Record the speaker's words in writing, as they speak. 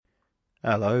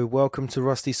Hello, welcome to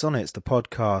Rusty Sonnets, the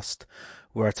podcast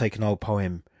where I take an old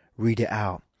poem, read it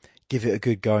out, give it a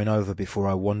good going over before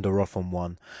I wander off on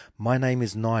one. My name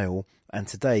is Niall, and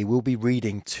today we'll be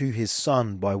reading To His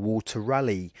Son by Walter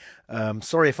Raleigh.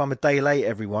 Sorry if I'm a day late,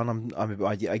 everyone.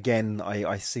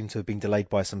 I seem to have been delayed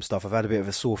by some stuff. I've had a bit of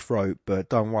a sore throat, but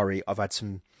don't worry, I've had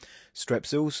some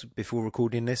strepsils before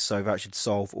recording this, so I've actually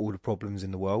solved all the problems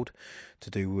in the world to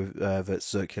do with that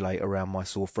circulate around my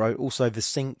sore throat. Also,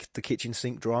 the kitchen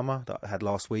sink drama that I had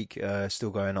last week, still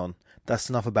going on. That's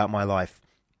enough about my life.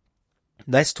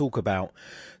 Let's talk about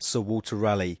Sir Walter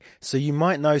Raleigh. So you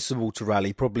might know Sir Walter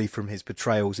Raleigh probably from his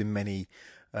portrayals in many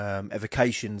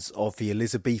evocations of the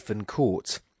Elizabethan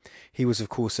court. He was, of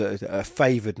course, a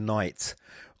favoured knight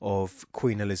of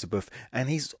Queen Elizabeth, and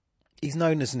he's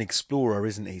known as an explorer,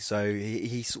 isn't he? So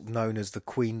he's sort of known as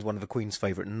one of the Queen's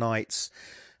favourite knights,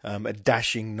 a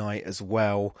dashing knight as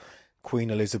well.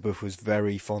 Queen Elizabeth was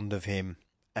very fond of him,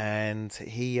 and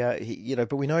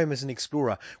but we know him as an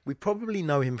explorer. We probably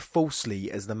know him falsely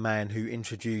as the man who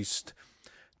introduced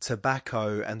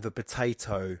tobacco and the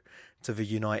potato to the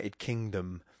United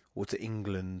Kingdom or to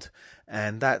England,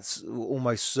 and that's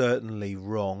almost certainly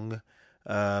wrong.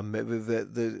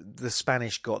 The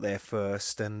Spanish got there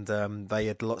first, and they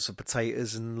had lots of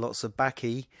potatoes and lots of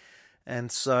baccy,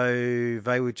 and so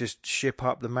they would just ship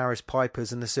up the Maris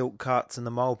Pipers and the Silk Cuts and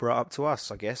the Marlborough up to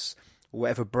us, I guess, or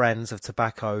whatever brands of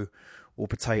tobacco or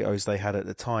potatoes they had at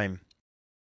the time.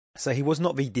 So he was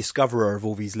not the discoverer of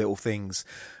all these little things.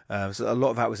 So a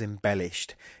lot of that was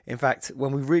embellished. In fact,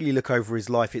 when we really look over his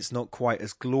life, it's not quite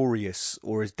as glorious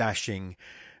or as dashing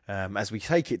as we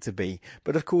take it to be.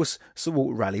 But of course, Sir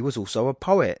Walter Raleigh was also a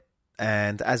poet.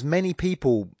 And as many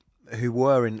people who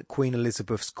were in Queen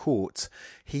Elizabeth's court,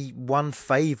 he won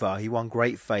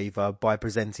great favour by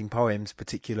presenting poems,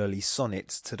 particularly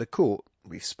sonnets, to the court.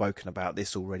 We've spoken about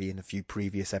this already in a few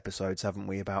previous episodes, haven't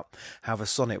we, about how the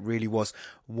sonnet really was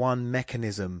one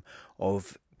mechanism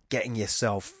of getting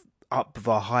yourself up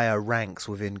the higher ranks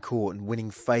within court and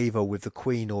winning favour with the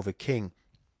Queen or the King.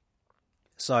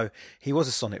 So he was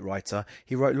a sonnet writer.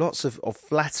 He wrote lots of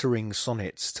flattering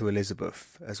sonnets to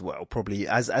Elizabeth as well, probably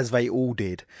as they all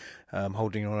did,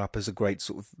 holding her up as a great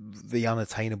sort of the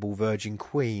unattainable virgin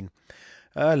queen.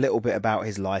 A little bit about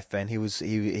his life then. He was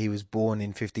born in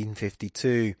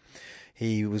 1552.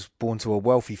 He was born to a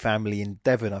wealthy family in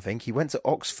Devon, I think. He went to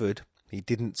Oxford. He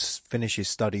didn't finish his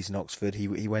studies in Oxford.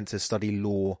 He went to study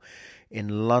law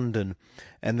in London.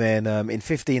 And then in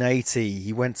 1580,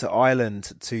 he went to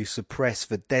Ireland to suppress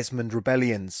the Desmond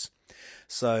rebellions.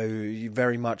 So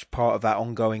very much part of that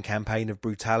ongoing campaign of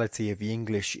brutality of the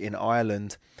English in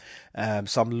Ireland.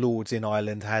 Some lords in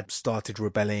Ireland had started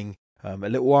rebelling. A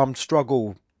little armed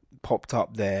struggle popped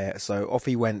up there, so off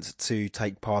he went to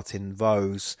take part in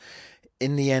those.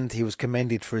 In the end, he was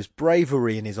commended for his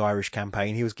bravery in his Irish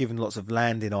campaign. He was given lots of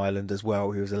land in Ireland as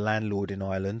well. He was a landlord in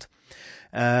Ireland.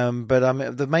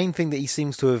 But the main thing that he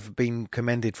seems to have been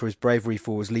commended for his bravery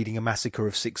for was leading a massacre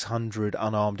of 600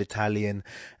 unarmed Italian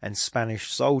and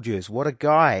Spanish soldiers. What a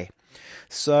guy!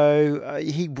 So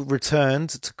he returned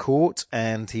to court,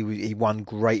 and he won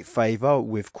great favour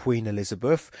with Queen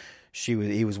Elizabeth.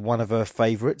 He was one of her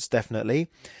favourites, definitely.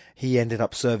 He ended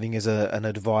up serving as an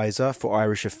advisor for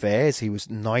Irish affairs. He was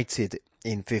knighted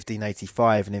in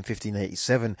 1585, and in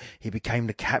 1587 he became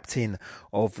the captain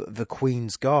of the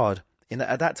Queen's Guard.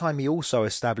 At that time, he also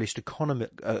established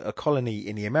a colony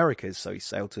in the Americas. So he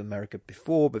sailed to America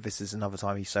before, but this is another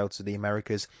time he sailed to the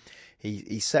Americas.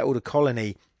 He settled a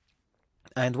colony,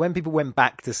 and when people went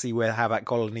back to see how that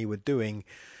colony were doing,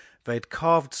 they'd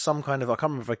carved some kind of, I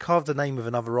can't remember, they carved the name of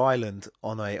another island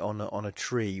on a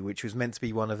tree, which was meant to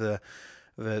be one of the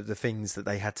things that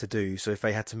they had to do. So if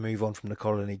they had to move on from the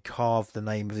colony, carve the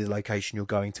name of the location you're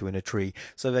going to in a tree.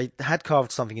 So they had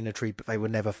carved something in a tree, but they were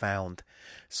never found.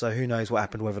 So who knows what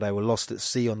happened, whether they were lost at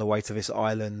sea on the way to this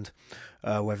island,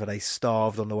 whether they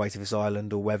starved on the way to this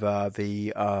island, or whether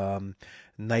the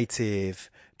native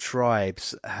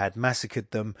tribes had massacred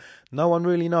them. No one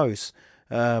really knows.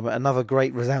 Another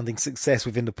great resounding success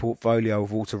within the portfolio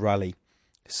of Walter Raleigh.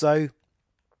 So,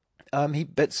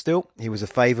 but still, he was a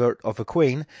favourite of the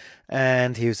Queen,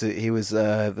 and he was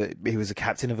a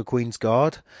captain of the Queen's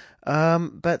Guard.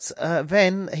 But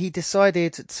then he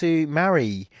decided to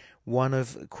marry one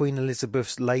of Queen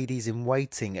Elizabeth's ladies in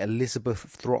waiting, Elizabeth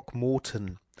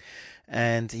Throckmorton,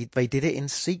 and they did it in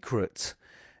secret.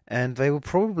 And they were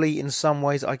probably, in some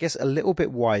ways, I guess, a little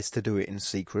bit wise to do it in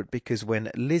secret, because when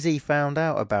Lizzie found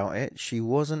out about it, she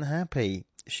wasn't happy.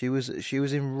 She was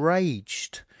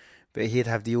enraged that he'd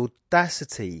have the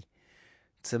audacity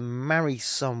to marry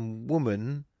some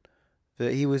woman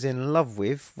that he was in love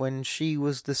with when she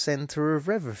was the centre of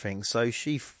everything. So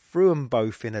she threw them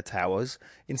both in her towers,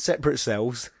 in separate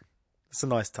cells. It's a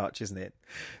nice touch, isn't it?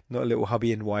 Not a little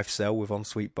hubby and wife cell with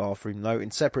ensuite bathroom. No, in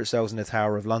separate cells in the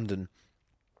Tower of London.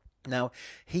 Now,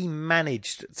 he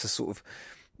managed to sort of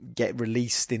get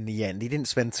released in the end. He didn't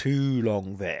spend too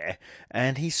long there,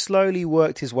 and he slowly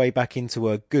worked his way back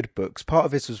into good books. Part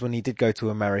of this was when he did go to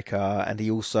America, and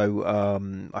he also,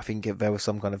 I think there was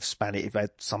some kind of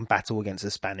some battle against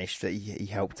the Spanish that he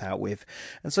helped out with,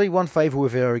 and so he won favour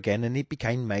with her again, and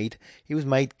he was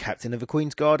made captain of the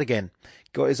Queen's Guard again,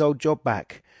 got his old job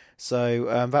back. So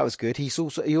that was good. He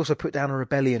also put down a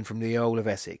rebellion from the Earl of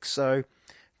Essex. So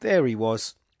there he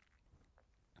was,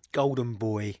 golden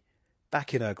boy,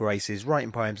 back in her graces,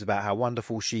 writing poems about how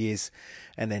wonderful she is,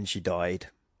 and then she died.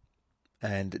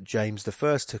 And James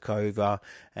I took over,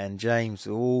 and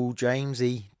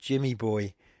Jamesy, Jimmy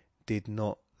boy, did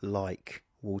not like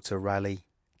Walter Raleigh.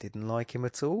 Didn't like him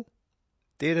at all.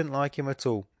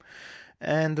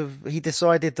 And he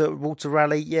decided that Walter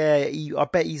Raleigh, I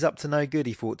bet he's up to no good,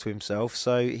 he thought to himself.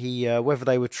 So he, whether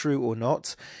they were true or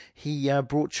not, he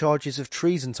brought charges of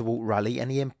treason to Walter Raleigh, and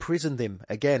he imprisoned him.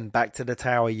 Again, back to the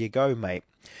Tower you go, mate.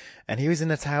 And he was in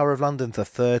the Tower of London for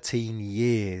 13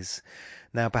 years.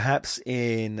 Now, perhaps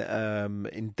in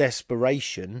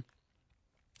desperation,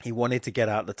 he wanted to get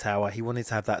out of the Tower. He wanted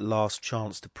to have that last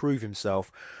chance to prove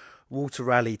himself. Walter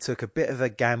Raleigh took a bit of a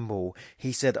gamble.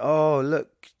 He said, "Oh,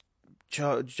 look,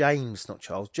 James,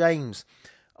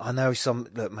 I know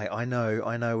look, mate, I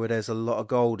know where there's a lot of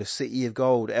gold, a city of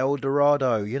gold, El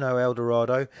Dorado, you know El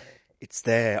Dorado, it's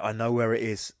there, I know where it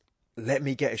is, let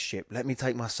me get a ship, let me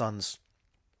take my sons,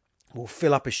 we'll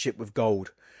fill up a ship with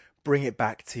gold, bring it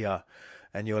back to you,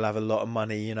 and you'll have a lot of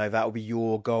money, that'll be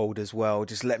your gold as well,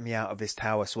 just let me out of this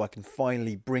tower so I can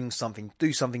finally do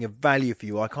something of value for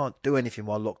you, I can't do anything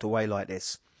while locked away like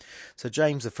this." So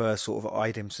James I sort of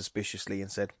eyed him suspiciously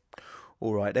and said,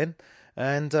 "All right then,"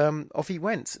 and off he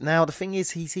went. Now the thing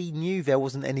is, he knew there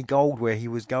wasn't any gold where he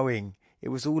was going. It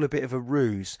was all a bit of a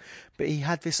ruse, but he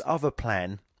had this other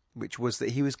plan, which was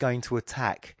that he was going to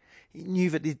attack. He knew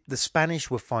that the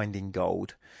Spanish were finding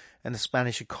gold, and the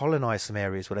Spanish had colonised some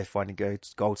areas where they finding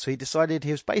gold. So he decided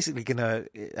he was basically going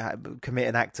to commit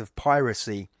an act of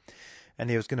piracy, and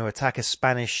he was going to attack a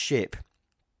Spanish ship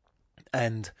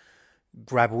and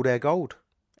grab all their gold.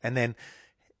 And then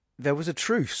there was a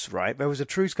truce, right? There was a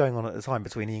truce going on at the time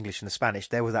between the English and the Spanish.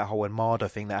 There was that whole Armada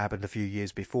thing that happened a few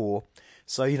years before.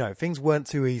 So, things weren't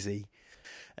too easy.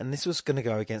 And this was going to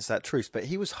go against that truce. But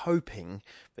he was hoping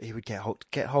that he would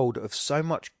get hold of so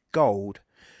much gold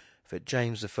that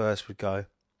James I would go,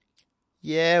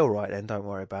 "Yeah, all right then, don't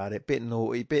worry about it. Bit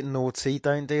naughty,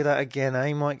 don't do that again,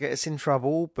 eh? Might get us in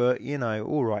trouble, but,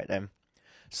 all right then."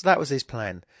 So that was his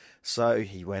plan. So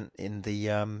he went in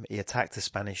he attacked the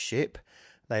Spanish ship.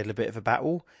 They had a bit of a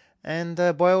battle, and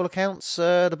by all accounts,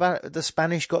 the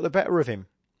Spanish got the better of him,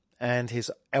 and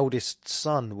his eldest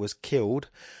son was killed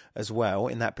as well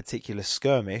in that particular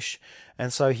skirmish,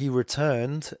 and so he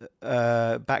returned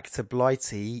back to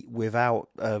Blighty without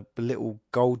a little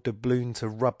gold doubloon to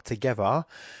rub together,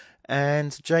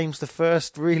 and James I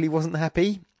really wasn't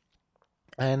happy,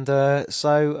 and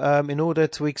so in order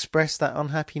to express that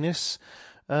unhappiness,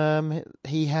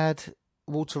 he had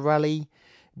Walter Raleigh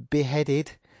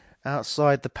beheaded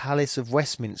outside the Palace of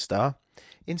Westminster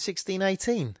in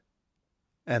 1618.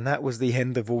 And that was the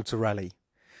end of Walter Raleigh.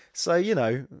 So,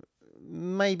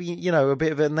 maybe, a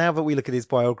bit of a, now that we look at his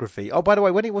biography. Oh, by the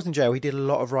way, when he was in jail, he did a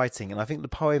lot of writing. And I think the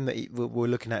poem that we're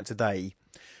looking at today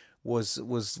was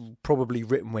probably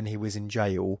written when he was in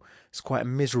jail. It's quite a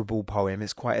miserable poem.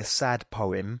 It's quite a sad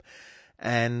poem.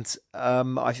 And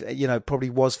probably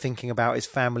was thinking about his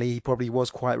family. He probably was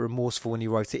quite remorseful when he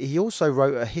wrote it. He also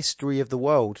wrote a history of the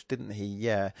world, didn't he?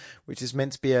 Yeah, which is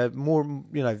meant to be a more,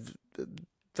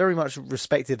 very much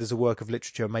respected as a work of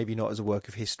literature, maybe not as a work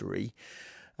of history,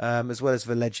 as well as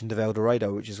the Legend of El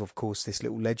Dorado, which is of course this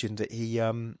little legend that he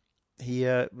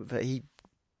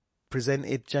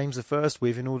presented James I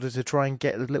with in order to try and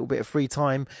get a little bit of free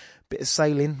time, bit of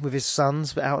sailing with his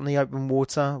sons out in the open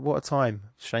water. What a time.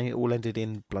 Shame it all ended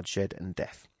in bloodshed and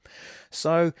death.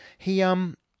 So he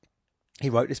wrote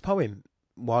this poem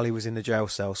while he was in the jail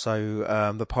cell.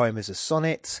 So the poem is a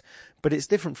sonnet, but it's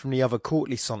different from the other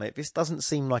courtly sonnet. This doesn't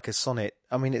seem like a sonnet.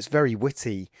 I mean, it's very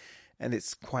witty and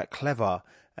it's quite clever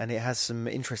and it has some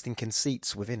interesting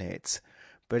conceits within it.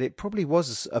 But it probably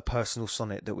was a personal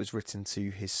sonnet that was written to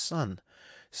his son.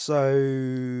 So,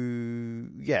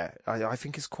 yeah, I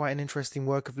think it's quite an interesting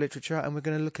work of literature, and we're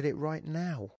going to look at it right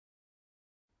now.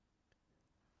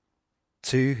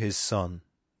 To His Son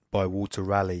by Walter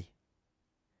Raleigh.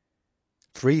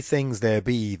 Three things there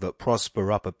be that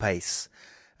prosper up apace,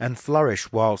 and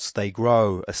flourish whilst they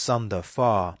grow asunder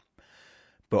far.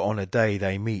 But on a day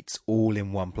they meet all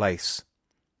in one place,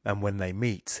 and when they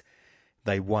meet,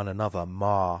 they one another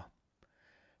mar.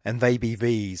 And they be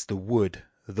these, the wood,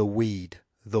 the weed,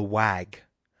 the wag.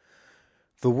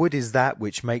 The wood is that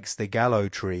which makes the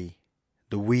gallows tree,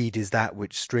 the weed is that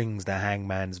which strings the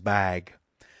hangman's bag.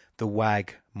 The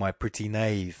wag, my pretty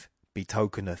knave,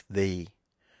 betokeneth thee.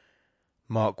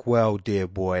 Mark well, dear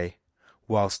boy,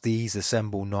 whilst these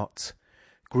assemble not.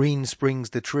 Green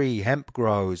springs the tree, hemp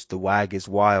grows, the wag is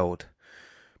wild.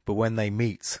 But when they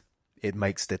meet, it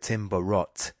makes the timber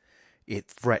rot. It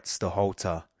threats the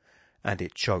halter, and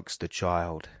it chokes the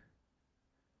child.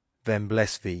 Then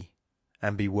bless thee,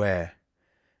 and beware,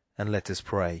 and let us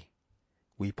pray,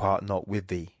 we part not with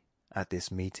thee at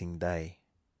this meeting day.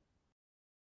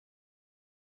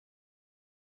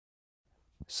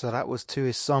 So that was To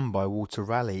His Son by Walter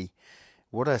Raleigh.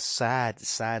 What a sad,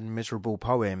 miserable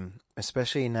poem,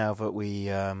 especially now that we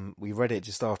read it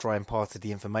just after I imparted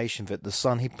the information that the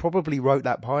son he probably wrote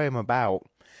that poem about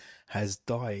has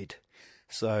died.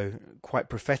 So quite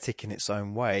prophetic in its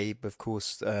own way. But of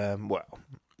course,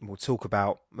 we'll talk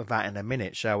about that in a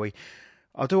minute, shall we?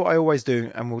 I'll do what I always do,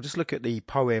 and we'll just look at the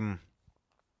poem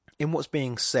in what's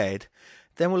being said.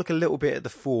 Then we'll look a little bit at the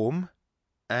form,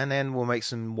 and then we'll make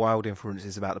some wild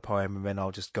inferences about the poem, and then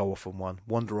I'll just go off on one,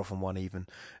 wander off on one even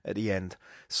at the end.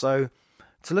 So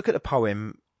to look at the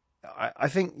poem, I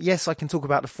think, yes, I can talk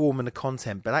about the form and the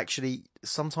content, but actually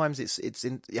sometimes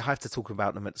you have to talk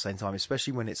about them at the same time,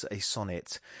 especially when it's a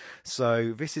sonnet.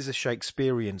 So this is a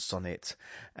Shakespearean sonnet,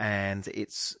 and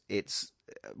it's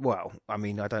well, I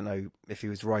mean, I don't know if he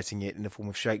was writing it in the form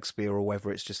of Shakespeare or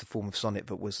whether it's just a form of sonnet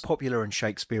that was popular in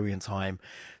Shakespearean time.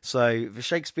 So the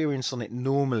Shakespearean sonnet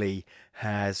normally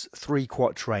has 3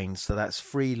 quatrains, so that's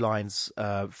 3 lines,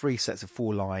 3 sets of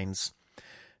 4 lines,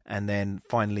 and then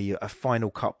finally a final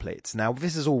couplet. Now,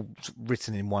 this is all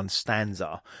written in one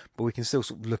stanza, but we can still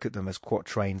sort of look at them as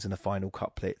quatrains and a final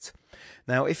couplet.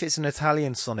 Now, if it's an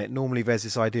Italian sonnet, normally there's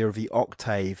this idea of the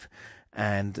octave,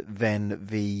 and then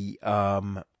the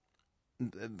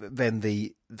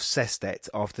sestet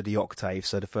after the octave,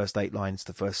 so the first 8 lines,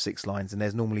 the first 6 lines, and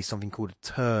there's normally something called a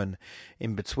turn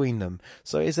in between them.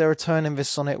 So is there a turn in this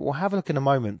sonnet? We'll have a look in a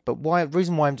moment, but the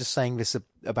reason why I'm just saying this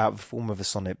about the form of a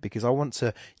sonnet, because I want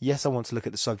to look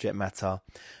at the subject matter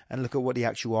and look at what the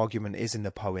actual argument is in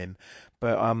the poem,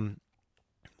 but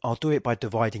I'll do it by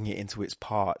dividing it into its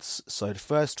parts. So the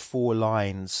first 4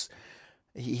 lines,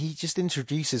 he just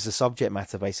introduces the subject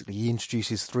matter. Basically, he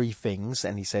introduces 3 things,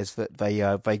 and he says that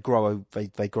they grow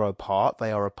apart.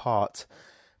 They are apart,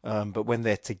 but when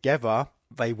they're together,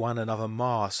 they one another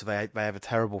mar. So they have a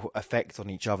terrible effect on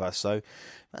each other. So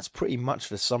that's pretty much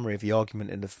the summary of the argument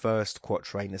in the first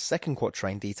quatrain. The second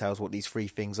quatrain details what these 3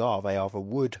 things are. They are the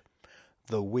wood,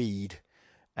 the weed,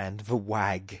 and the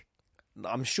wag.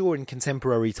 I'm sure in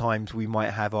contemporary times we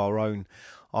might have our own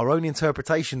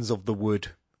interpretations of the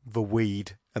wood, the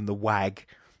weed, and the wag.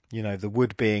 You know, the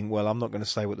wood being, well, I'm not going to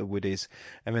say what the wood is,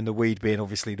 and then the weed being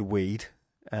obviously the weed.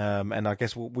 And I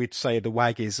guess what we'd say the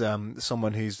wag is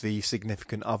someone who's the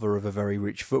significant other of a very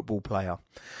rich football player.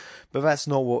 But that's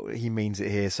not what he means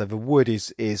it here. So the wood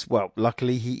is well,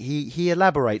 luckily he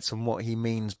elaborates on what he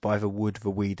means by the wood, the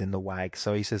weed, and the wag.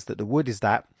 So he says that the wood is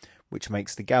that which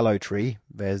makes the gallows tree.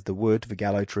 There's the wood, the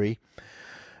gallows tree.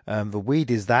 The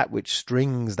weed is that which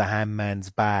strings the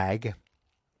hangman's bag.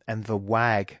 And the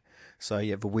wag, so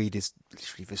yeah, the weed is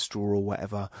literally the straw or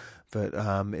whatever, but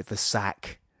the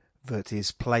sack that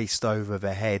is placed over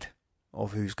the head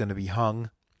of who's going to be hung.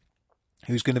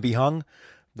 Who's going to be hung?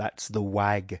 That's the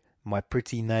wag. My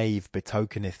pretty knave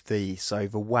betokeneth thee. So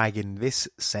the wag in this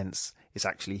sense is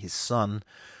actually his son.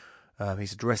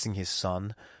 He's addressing his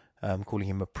son, calling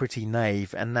him a pretty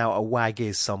knave. And now a wag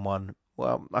is someone,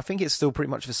 well, I think it's still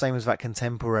pretty much the same as that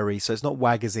contemporary. So it's not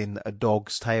wag as in a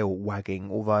dog's tail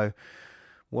wagging, although,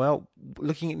 well,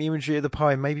 looking at the imagery of the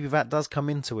poem, maybe that does come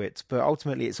into it. But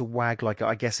ultimately it's a wag, like,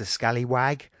 I guess, a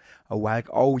scallywag. A wag.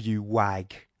 Oh, you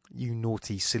wag. You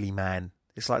naughty, silly man.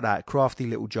 It's like that crafty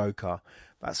little joker.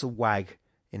 That's a wag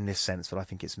in this sense that I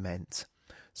think it's meant.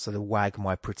 So the wag,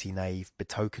 my pretty knave,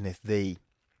 betokeneth thee.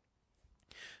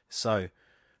 So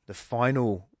the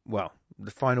final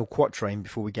quatrain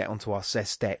before we get onto our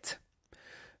sestet.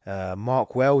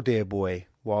 Mark well, dear boy,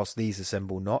 whilst these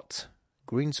assemble not.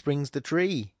 Green springs the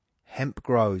tree, hemp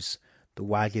grows, the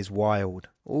wag is wild.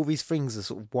 All these things are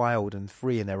sort of wild and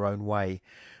free in their own way,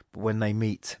 but when they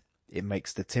meet, it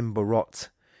makes the timber rot,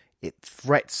 it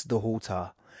threats the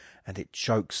halter, and it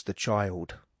chokes the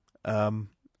child.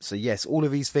 So yes, all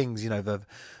of these things, the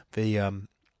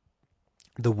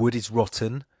wood is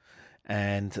rotten,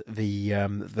 and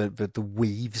the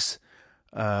weaves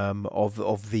of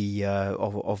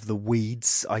the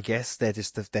weeds, I guess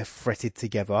they're fretted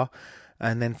together,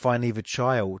 and then finally the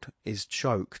child is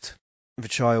choked. The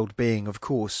child being, of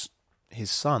course, his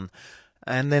son.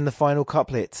 And then the final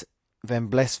couplet: then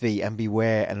bless thee and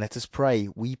beware, and let us pray,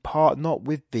 we part not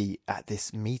with thee at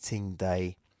this meeting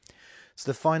day.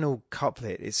 So the final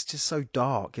couplet, it's just so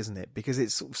dark, isn't it? Because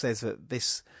it sort of says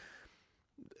that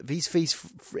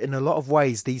in a lot of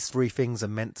ways, these three things are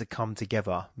meant to come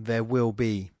together. There will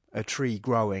be a tree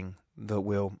growing that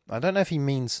will... I don't know if he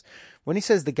means... When he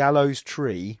says the gallows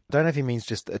tree, I don't know if he means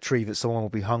just a tree that someone will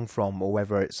be hung from, or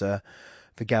whether it's the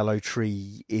gallows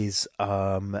tree is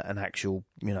an actual,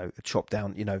 chopped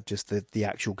down, just the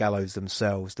actual gallows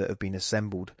themselves that have been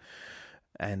assembled.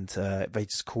 And they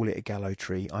just call it a gallows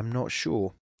tree. I'm not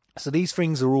sure. So these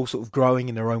things are all sort of growing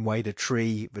in their own way, the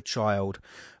tree, the child,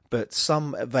 but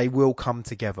they will come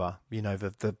together.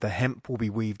 The hemp will be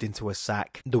weaved into a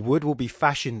sack, the wood will be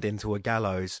fashioned into a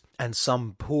gallows, and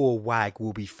some poor wag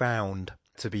will be found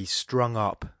to be strung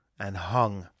up and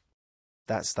hung.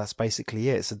 That's basically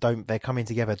it. So they're coming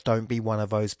together. Don't be one of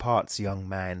those parts, young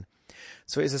man.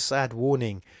 So it's a sad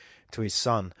warning to his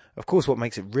son. Of course, what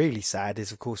makes it really sad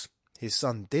is, of course, his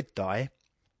son did die,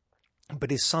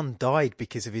 but his son died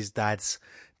because of his dad's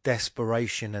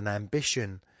desperation and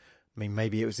ambition. I mean,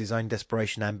 maybe it was his own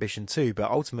desperation and ambition too, but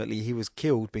ultimately he was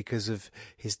killed because of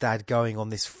his dad going on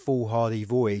this foolhardy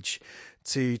voyage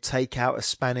to take out a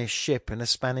Spanish ship, and a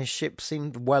Spanish ship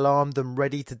seemed well armed and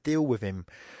ready to deal with him.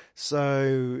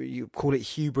 So you call it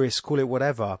hubris, call it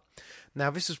whatever. Now,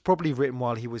 this was probably written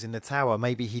while he was in the tower.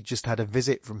 Maybe he just had a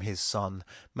visit from his son.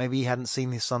 Maybe he hadn't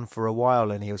seen his son for a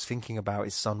while and he was thinking about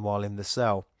his son while in the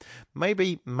cell.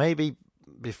 Maybe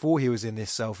before he was in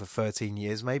this cell for 13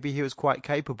 years, maybe he was quite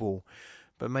capable.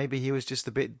 But maybe he was just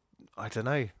a bit, I don't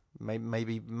know.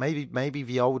 Maybe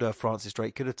the older Francis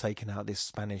Drake could have taken out this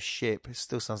Spanish ship. It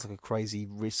still sounds like a crazy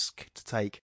risk to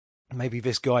take. Maybe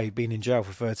this guy who'd been in jail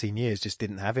for 13 years just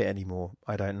didn't have it anymore.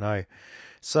 I don't know.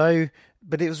 So,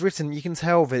 but it was written, you can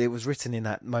tell that it was written in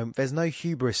that moment. There's no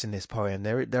hubris in this poem.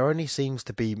 There only seems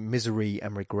to be misery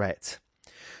and regret.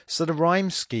 So the rhyme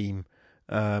scheme,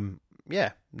 the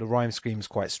rhyme scheme is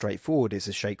quite straightforward. It's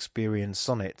a Shakespearean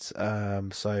sonnet.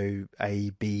 So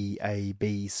A, B,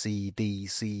 C, D,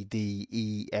 C, D,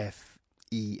 E, F,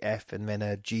 and then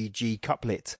a G, G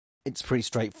couplet. It's pretty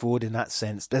straightforward in that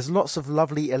sense. There's lots of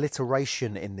lovely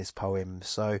alliteration in this poem.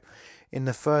 So in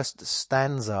the first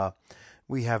stanza,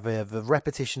 we have the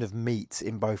repetition of meet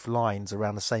in both lines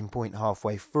around the same point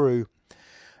halfway through.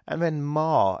 And then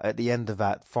ma at the end of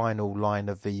that final line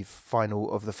of the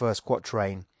first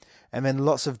quatrain. And then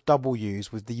lots of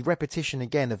W's with the repetition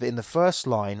again of in the first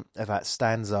line of that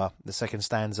stanza. The second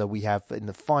stanza, we have in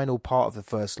the final part of the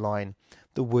first line,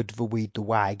 the wood, the weed, the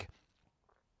wag.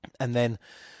 And then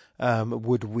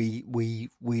wood,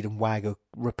 weed and wag are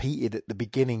repeated at the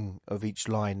beginning of each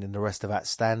line in the rest of that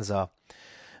stanza.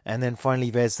 And then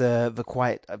finally there's where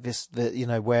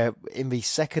in the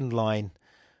second line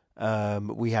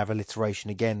we have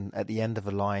alliteration again at the end of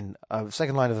the line.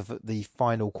 Second line of the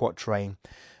final quatrain,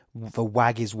 the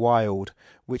wag is wild,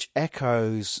 which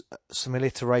echoes some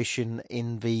alliteration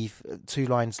in the 2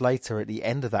 lines later at the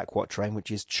end of that quatrain,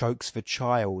 which is chokes the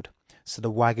child. So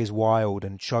the wag is wild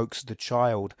and chokes the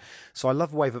child. So I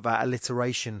love the way that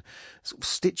alliteration sort of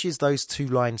stitches those 2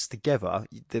 lines together.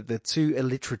 The 2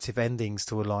 alliterative endings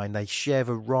to a line, they share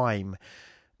the rhyme.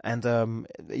 And,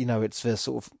 it's the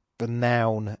sort of the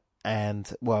noun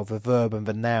and, the verb and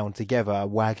the noun together.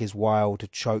 Wag is wild,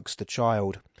 chokes the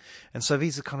child. And so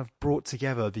these are kind of brought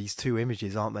together, these 2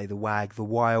 images, aren't they? The wag, the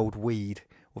wild weed.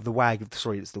 Or the wag,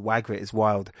 it's the wag that is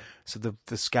wild. So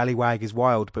the scallywag is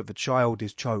wild, but the child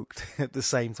is choked at the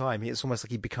same time. It's almost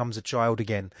like he becomes a child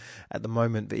again at the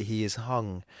moment that he is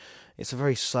hung. It's a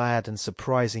very sad and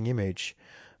surprising image.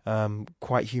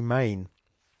 Quite humane.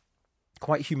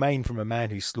 Quite humane from a man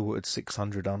who slaughtered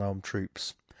 600 unarmed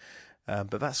troops.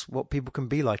 But that's what people can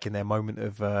be like in their moment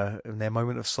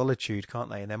of solitude, can't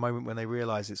they? In their moment when they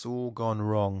realise it's all gone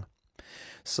wrong.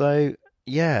 So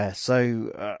yeah,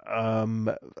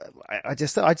 I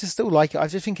just still like it. I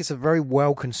just think it's a very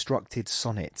well constructed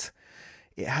sonnet.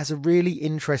 It has a really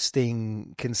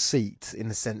interesting conceit in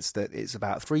the sense that it's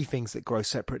about 3 things that grow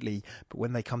separately, but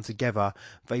when they come together,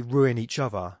 they ruin each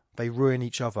other. They ruin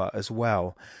each other as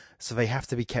well. So they have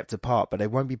to be kept apart, but they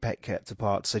won't be kept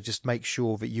apart. So just make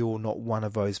sure that you're not one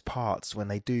of those parts when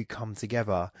they do come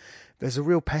together. There's a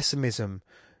real pessimism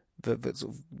that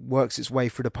sort of works its way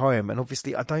through the poem. And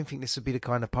obviously, I don't think this would be the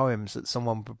kind of poems that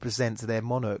someone would present to their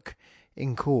monarch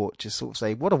in court. Just sort of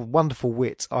say, "What a wonderful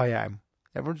wit I am."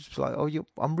 Everyone's just like, "Oh,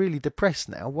 I'm really depressed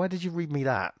now. Why did you read me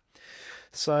that?"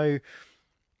 So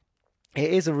it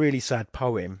is a really sad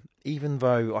poem, even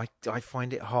though I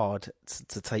find it hard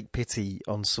to take pity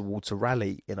on Sir Walter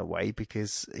Raleigh in a way,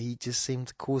 because he just seemed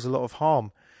to cause a lot of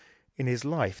harm in his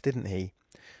life, didn't he?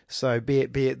 So be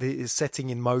it the setting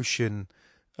in motion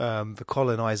the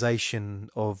colonization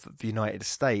of the United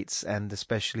States, and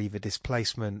especially the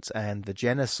displacement and the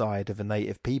genocide of the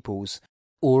native peoples,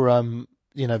 or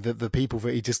the people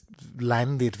that he just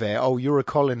landed there. Oh, you're a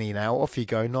colony now, off you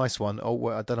go, nice one. Oh,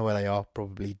 well, I don't know where they are,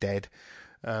 probably dead.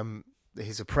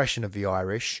 His oppression of the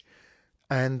Irish,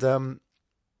 and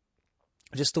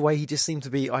just the way he just seemed to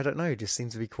be, I don't know, just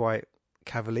seemed to be quite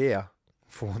cavalier,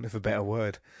 for want of a better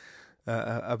word,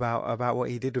 about what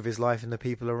he did with his life and the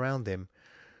people around him.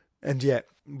 And yet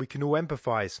we can all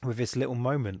empathise with this little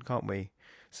moment, can't we?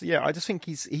 So yeah, I just think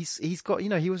he's got,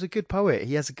 he was a good poet.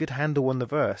 He has a good handle on the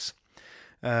verse.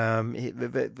 The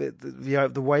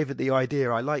way that the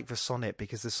idea, I like the sonnet,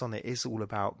 because the sonnet is all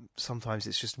about, sometimes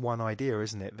it's just one idea,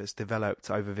 isn't it, that's developed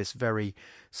over this very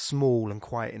small and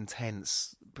quite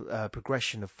intense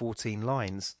progression of 14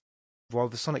 lines. While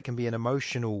the sonnet can be an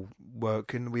emotional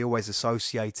work, and we always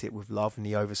associate it with love and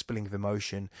the overspilling of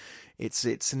emotion, it's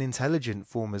an intelligent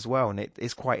form as well, and it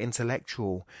is quite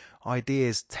intellectual.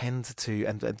 Ideas tend to,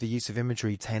 and the use of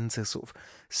imagery tend to sort of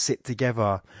sit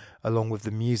together along with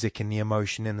the music and the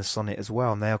emotion in the sonnet as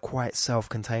well, and they are quite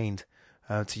self-contained.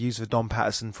 To use the Don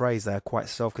Patterson phrase, they are quite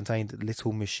self-contained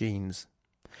little machines.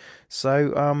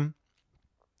 So,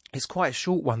 it's quite a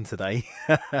short one today.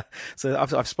 So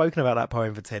I've spoken about that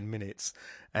poem for 10 minutes,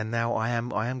 and now I am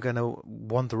going to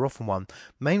wander off on one.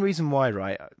 Main reason why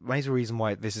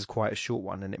this is quite a short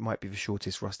one, and it might be the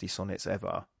shortest Rusty Sonnets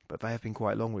ever, but they have been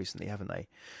quite long recently, haven't they?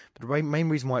 But the main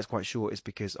reason why it's quite short is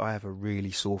because I have a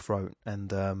really sore throat,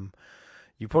 and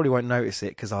you probably won't notice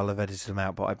it because I'll have edited them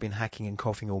out, but I've been hacking and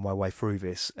coughing all my way through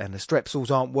this, and the Strepsils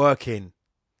aren't working.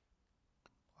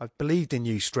 I've believed in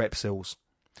you, Strepsils.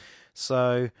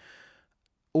 So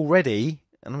already,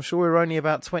 and I'm sure we're only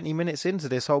about 20 minutes into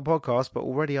this whole podcast, but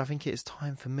already I think it's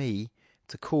time for me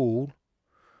to call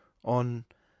on,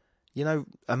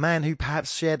 a man who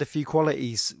perhaps shared a few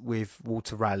qualities with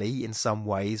Walter Raleigh in some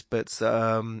ways, but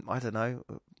I don't know,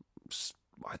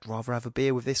 I'd rather have a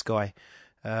beer with this guy.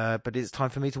 But it's time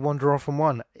for me to wander off on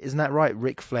one. Isn't that right,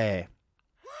 Ric Flair?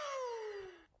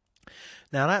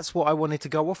 Now that's what I wanted to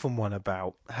go off on one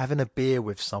about, having a beer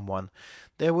with someone.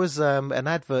 There was an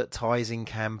advertising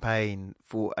campaign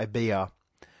for a beer.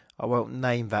 I won't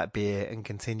name that beer and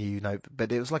continue,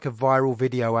 but it was like a viral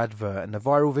video advert, and the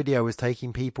viral video was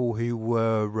taking people who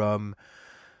were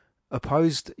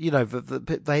opposed,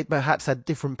 they perhaps had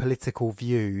different political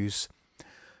views,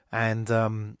 and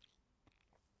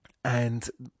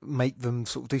make them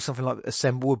sort of do something like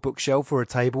assemble a bookshelf or a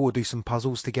table or do some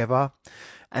puzzles together.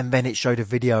 And then it showed a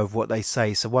video of what they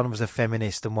say. So one was a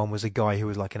feminist and one was a guy who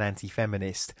was like an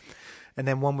anti-feminist. And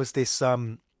then one was this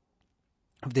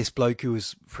bloke who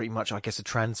was pretty much, I guess, a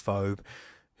transphobe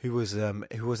who was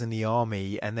in the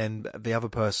army. And then the other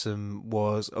person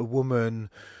was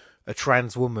a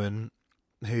trans woman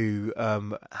who,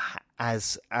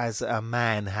 as a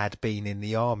man, had been in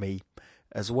the army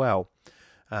as well.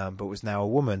 But was now a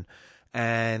woman.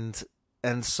 And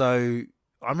so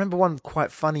I remember one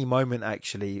quite funny moment,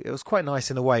 actually. It was quite nice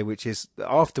in a way, which is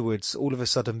afterwards, all of a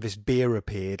sudden, this beer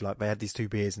appeared. Like, they had these two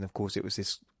beers, and of course it was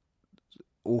this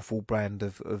awful brand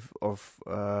of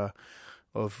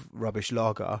rubbish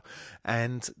lager,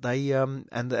 and they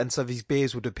and so these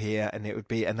beers would appear, and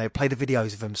they play the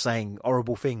videos of them saying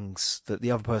horrible things that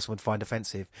the other person would find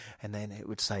offensive, and then it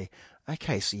would say,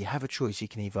 okay, so you have a choice. You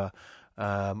can either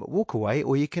walk away,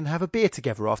 or you can have a beer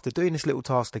together after doing this little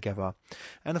task together.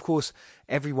 And of course,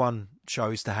 everyone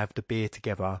chose to have the beer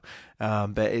together.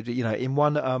 But in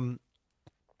one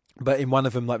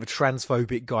of them, like, the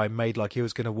transphobic guy made like he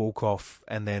was going to walk off,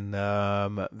 and then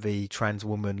the trans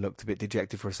woman looked a bit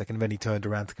dejected for a second, and then he turned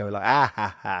around to go like,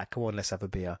 come on, let's have a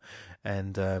beer,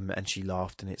 and she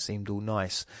laughed, and it seemed all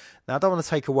nice. Now, I don't want to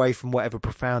take away from whatever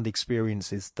profound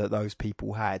experiences that those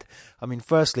people had. I mean,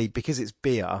 firstly, because it's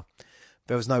beer,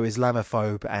 there was no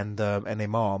Islamophobe and an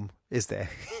imam, is there?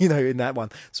 In that one.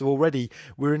 So already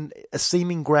we're in a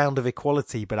seeming ground of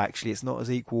equality, but actually it's not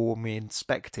as equal when we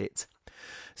inspect it.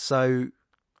 So,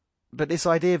 but this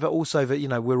idea that also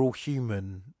that, we're all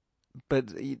human.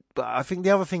 But I think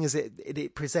the other thing is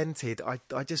it presented,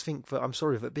 I just think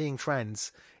that being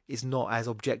trans is not as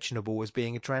objectionable as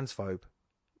being a transphobe.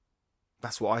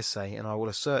 That's what I say, and I will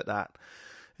assert that.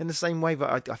 In the same way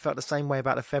that I felt the same way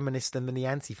about the feminist and the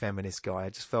anti-feminist guy. I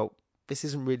just felt this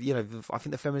isn't really, I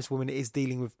think the feminist woman is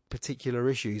dealing with particular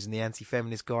issues, and the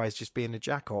anti-feminist guy is just being a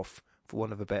jack-off, for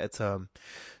want of a better term.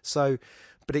 So,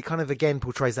 but it kind of again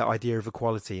portrays that idea of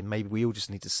equality, and maybe we all just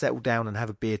need to settle down and have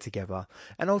a beer together.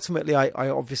 And ultimately, I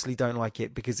obviously don't like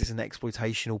it because it's an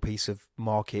exploitational piece of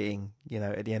marketing.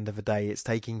 At the end of the day, it's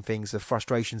taking things, the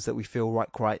frustrations that we feel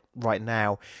right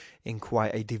now, in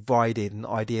quite a divided and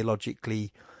ideologically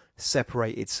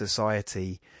separated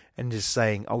society, and just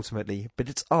saying ultimately, but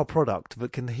it's our product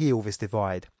that can heal this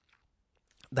divide.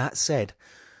 That said,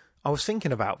 I was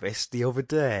thinking about this the other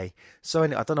day. So I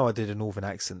don't know, I did a northern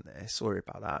accent there. Sorry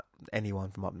about that.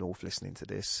 Anyone from up north listening to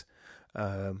this,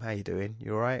 how you doing?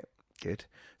 You all right? Good.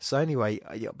 So anyway,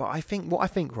 but I think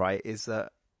right is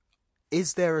that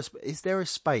is there a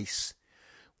space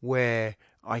where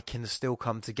I can still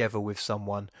come together with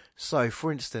someone? So,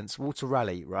 for instance, Walter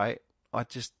Raleigh, right?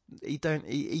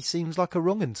 He seems like a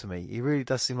wrong'un to me. He really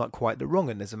does seem like quite the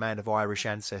wrong'un as a man of Irish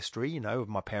ancestry.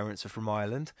 My parents are from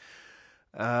Ireland.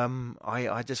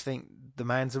 I just think the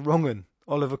man's a wrong'un,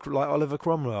 like Oliver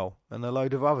Cromwell and a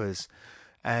load of others,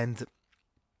 and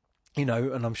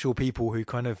and I'm sure people who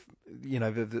kind of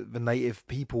the native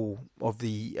people of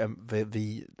the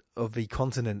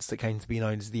continents that came to be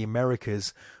known as the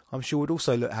Americas, I'm sure would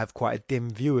also have quite a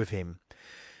dim view of him.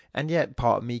 And yet,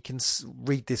 part of me can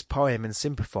read this poem and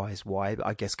sympathise. Why?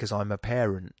 I guess because I'm a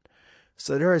parent.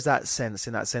 So there is that sense,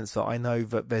 that I know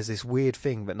that there's this weird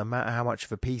thing that no matter how much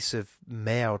of a piece of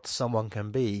merde someone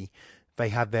can be, they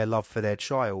have their love for their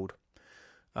child.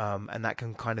 And that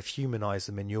can kind of humanise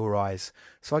them in your eyes.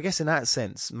 So I guess in that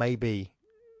sense, maybe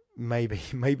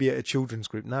at a children's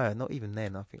group. No, not even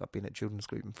then. I think I've been at children's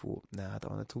group and thought, no, I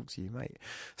don't want to talk to you, mate.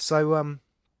 So,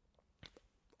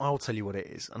 I'll tell you what it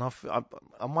is, and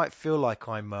I might feel like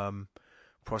I'm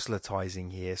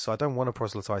proselytizing here, so I don't want to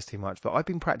proselytize too much. But I've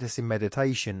been practicing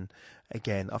meditation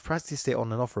again. I've practiced it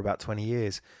on and off for about 20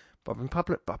 years, but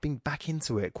I've been back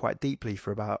into it quite deeply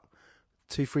for about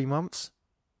 2-3 months.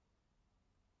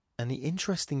 And the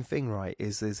interesting thing, right,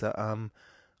 is that I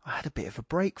had a bit of a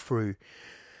breakthrough,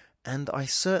 and I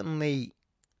certainly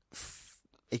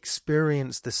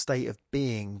experienced the state of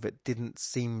being that didn't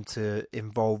seem to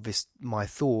involve my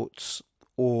thoughts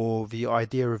or the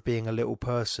idea of being a little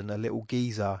person, a little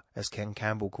geezer, as Ken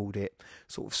Campbell called it,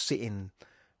 sort of sitting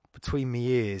between my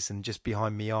ears and just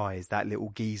behind my eyes, that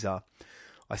little geezer.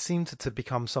 I seemed to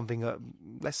become something,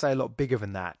 let's say, a lot bigger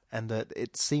than that, and that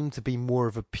it seemed to be more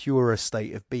of a purer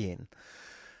state of being.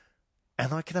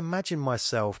 And I can imagine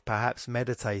myself perhaps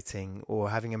meditating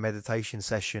or having a meditation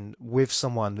session with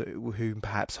someone who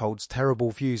perhaps holds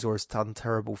terrible views or has done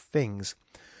terrible things.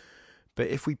 But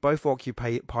if we both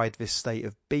occupied this state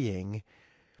of being,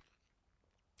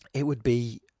 it would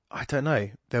be, I don't know,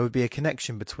 there would be a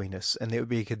connection between us, and it would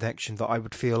be a connection that I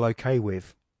would feel okay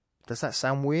with. Does that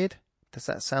sound weird? Does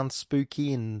that sound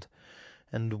spooky and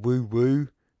woo-woo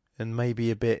and maybe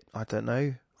a bit, I don't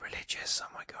know, religious? Oh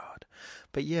my God.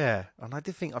 But yeah, and I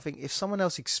think if someone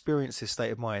else experienced this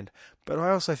state of mind, but I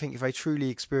also think if they truly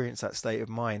experienced that state of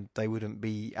mind, they wouldn't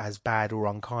be as bad or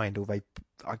unkind, or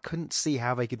I couldn't see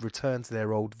how they could return to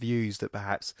their old views that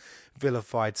perhaps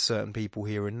vilified certain people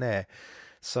here and there.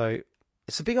 So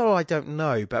it's a big old I don't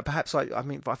know, but perhaps I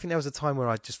think there was a time where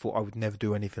I just thought I would never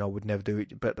do anything, I would never do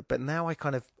it, but now I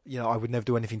kind of, I would never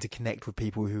do anything to connect with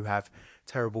people who have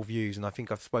terrible views, and I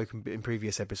think I've spoken in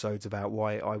previous episodes about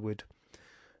why I would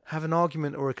have an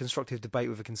argument or a constructive debate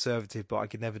with a conservative, but I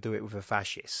could never do it with a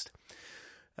fascist,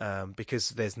 because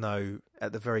there's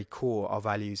at the very core, our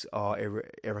values are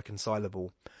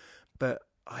irreconcilable. But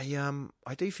I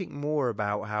do think more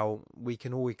about how we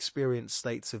can all experience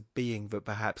states of being that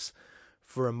perhaps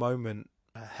for a moment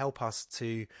help us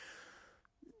to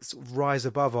sort of rise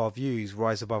above our views,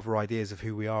 rise above our ideas of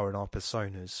who we are and our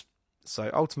personas.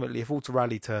 So ultimately, if Walter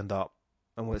Raleigh turned up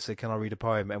and said, "Can I read a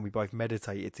poem?" and we both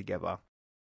meditated together,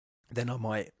 then I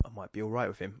might be all right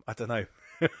with him. I don't know.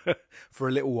 For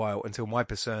a little while, until my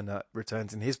persona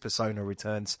returns and his persona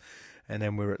returns, and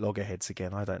then we're at loggerheads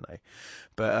again. I don't know.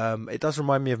 But it does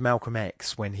remind me of Malcolm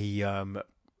X when he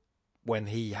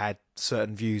had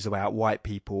certain views about white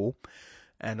people,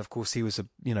 and of course he was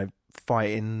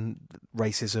fighting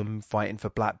racism, fighting for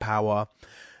black power,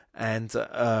 and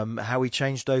how he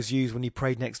changed those views when he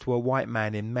prayed next to a white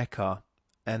man in Mecca,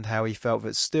 and how he felt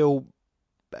that still,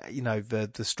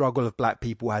 the struggle of black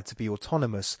people had to be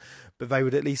autonomous, but they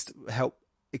would at least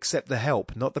accept the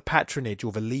help, not the patronage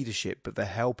or the leadership, but the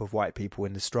help of white people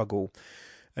in the struggle.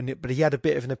 But he had a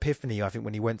bit of an epiphany, I think,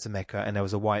 when he went to Mecca and there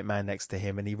was a white man next to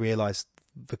him, and he realised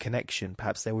the connection.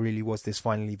 Perhaps there really was this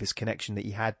connection that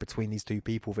he had between these two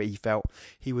people that he felt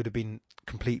he would have been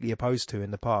completely opposed to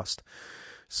in the past.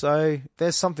 So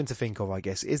there's something to think of, I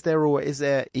guess. Is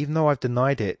there, even though I've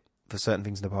denied it for certain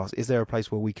things in the past, is there a place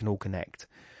where we can all connect?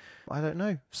 I don't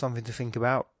know. Something to think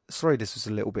about. Sorry this was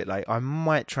a little bit late. I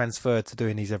might transfer to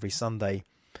doing these every Sunday.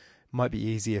 Might be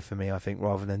easier for me, I think,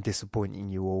 rather than disappointing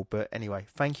you all. But anyway,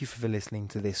 thank you for listening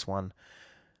to this one.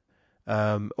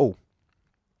 I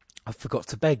forgot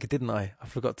to beg, didn't I? I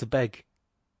forgot to beg.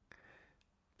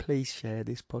 Please share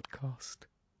this podcast.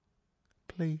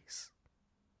 Please.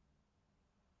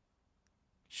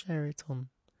 Share it on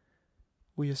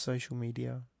all your social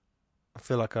media. I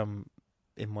feel like I'm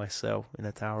in my cell in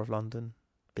the Tower of London,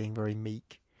 being very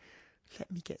meek.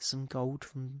 Let me get some gold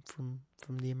from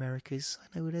the Americas.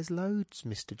 I know there's loads,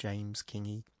 Mr. James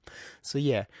Kingy. So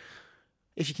yeah,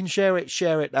 if you can share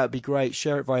it, that would be great.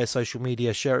 Share it via social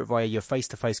media, share it via your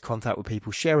face-to-face contact with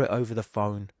people, share it over the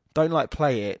phone. Don't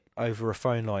play it over a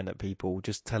phone line at people,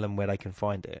 just tell them where they can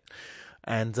find it.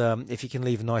 And if you can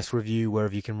leave a nice review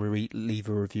wherever you can leave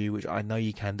a review, which I know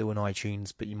you can do on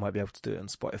iTunes, but you might be able to do it on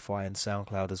Spotify and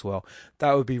SoundCloud as well,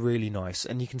 that would be really nice.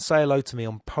 And you can say hello to me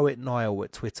on Poet Niall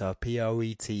at Twitter,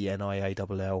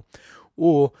 PoetNiall.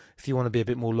 Or if you want to be a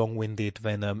bit more long-winded,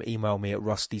 then email me at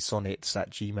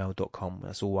rustysonnets@gmail.com.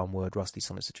 That's all one word,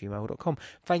 rustysonnets@gmail.com.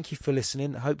 Thank you for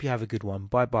listening. I hope you have a good one.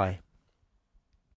 Bye-bye.